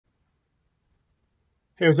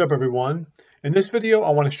Hey, what's up everyone? In this video,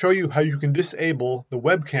 I want to show you how you can disable the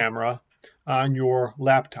web camera on your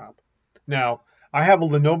laptop. Now, I have a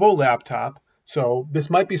Lenovo laptop, so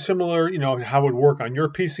this might be similar, how it would work on your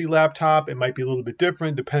PC laptop. It might be a little bit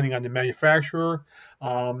different depending on the manufacturer.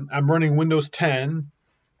 I'm running Windows 10,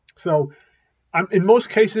 so in most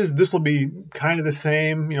cases, this will be kind of the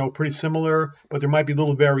same, pretty similar, but there might be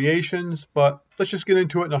little variations, but let's just get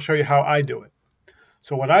into it and I'll show you how I do it.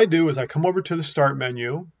 So what I do is I come over to the Start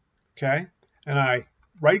menu, okay, and I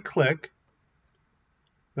right click,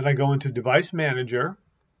 then I go into Device Manager,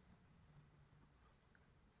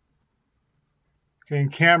 okay,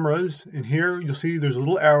 and Cameras, and here you'll see there's a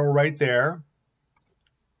little arrow right there.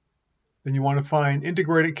 Then you want to find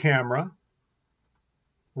Integrated Camera,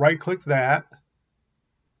 right click that,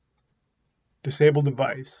 Disable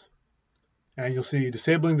Device. And you'll see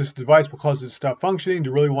disabling this device will cause it to stop functioning. Do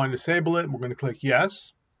you really want to disable it? We're going to click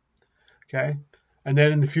yes. Okay. And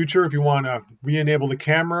then in the future, if you want to re-enable the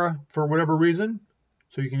camera for whatever reason,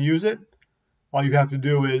 so you can use it, all you have to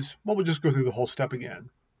do is, well, we'll just go through the whole step again.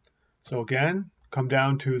 So again, come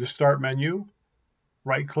down to the Start menu,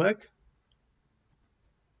 right click,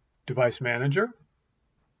 Device Manager,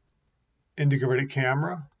 Integrated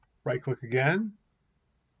Camera, right click again,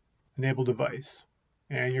 Enable Device.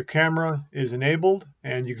 And your camera is enabled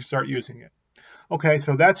and you can start using it. Okay,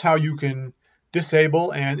 so that's how you can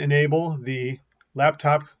disable and enable the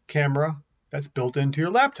laptop camera that's built into your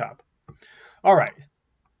laptop. All right,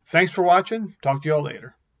 thanks for watching. Talk to you all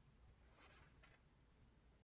later.